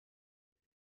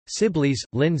Sibley's,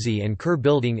 Lindsay and Curr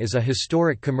Building is a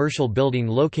historic commercial building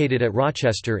located at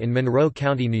Rochester in Monroe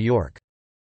County, New York.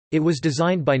 It was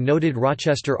designed by noted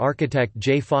Rochester architect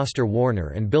J. Foster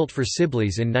Warner and built for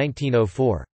Sibley's in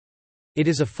 1904. It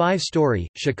is a 5-story,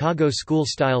 Chicago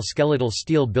school-style skeletal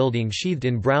steel building sheathed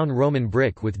in brown Roman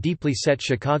brick with deeply set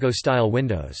Chicago-style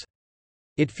windows.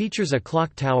 It features a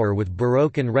clock tower with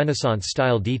Baroque and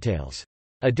Renaissance-style details.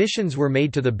 Additions were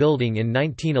made to the building in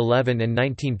 1911 and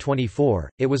 1924.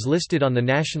 It was listed on the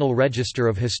National Register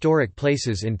of Historic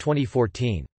Places in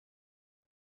 2014.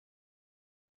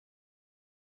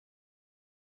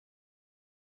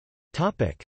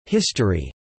 Topic: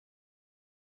 History.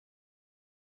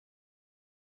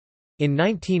 In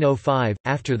 1905,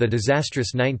 after the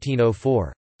disastrous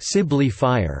 1904 Sibley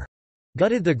fire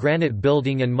gutted the Granite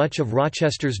Building and much of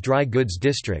Rochester's dry goods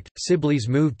district, Sibley's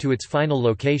moved to its final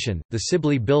location, the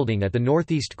Sibley Building at the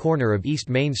northeast corner of East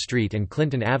Main Street and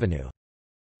Clinton Avenue.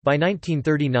 By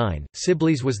 1939,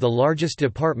 Sibley's was the largest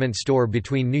department store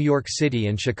between New York City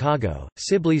and Chicago.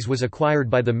 Sibley's was acquired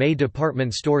by the May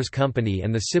Department Stores Company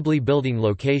and the Sibley Building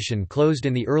location closed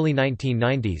in the early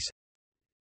 1990s.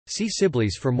 See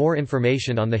Sibley's for more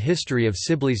information on the history of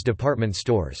Sibley's department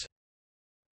stores.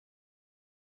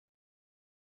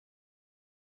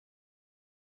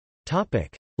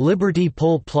 Liberty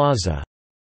Pole Plaza.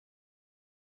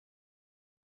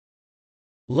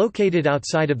 Located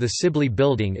outside of the Sibley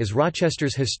Building is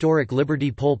Rochester's historic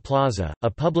Liberty Pole Plaza, a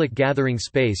public gathering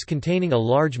space containing a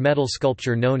large metal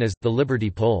sculpture known as the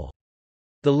Liberty Pole.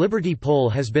 The Liberty Pole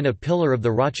has been a pillar of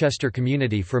the Rochester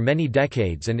community for many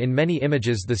decades, and in many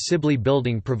images the Sibley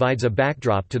Building provides a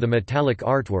backdrop to the metallic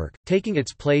artwork, taking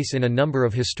its place in a number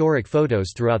of historic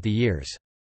photos throughout the years.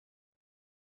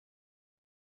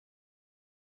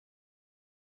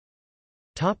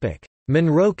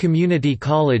 Monroe Community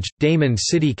College, Damon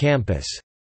City Campus.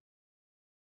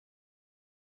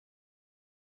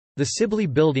 The Sibley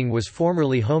Building was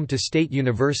formerly home to State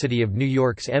University of New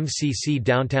York's MCC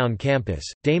Downtown Campus,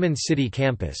 Damon City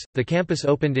Campus. The campus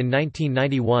opened in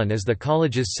 1991 as the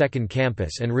college's second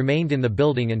campus and remained in the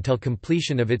building until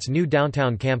completion of its new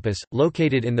downtown campus,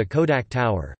 located in the Kodak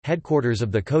Tower, headquarters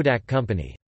of the Kodak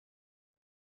Company.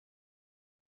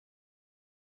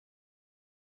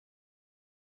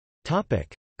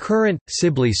 Current,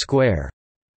 Sibley Square.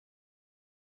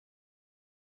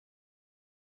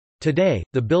 Today,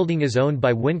 the building is owned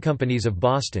by Wynn Companies of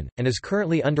Boston, and is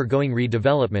currently undergoing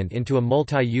redevelopment into a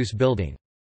multi-use building.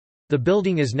 The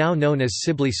building is now known as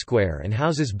Sibley Square and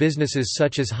houses businesses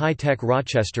such as High Tech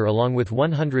Rochester along with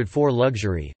 104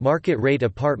 luxury, market-rate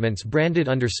apartments branded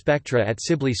under Spectra at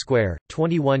Sibley Square,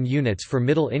 21 units for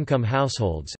middle-income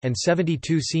households, and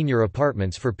 72 senior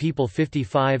apartments for people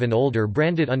 55 and older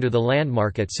branded under the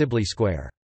Landmark at Sibley Square.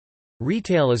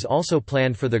 Retail is also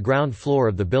planned for the ground floor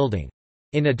of the building.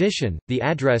 In addition, the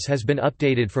address has been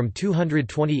updated from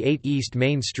 228 East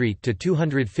Main Street to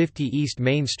 250 East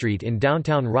Main Street in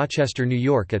downtown Rochester, New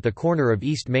York at the corner of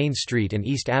East Main Street and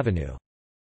East Avenue.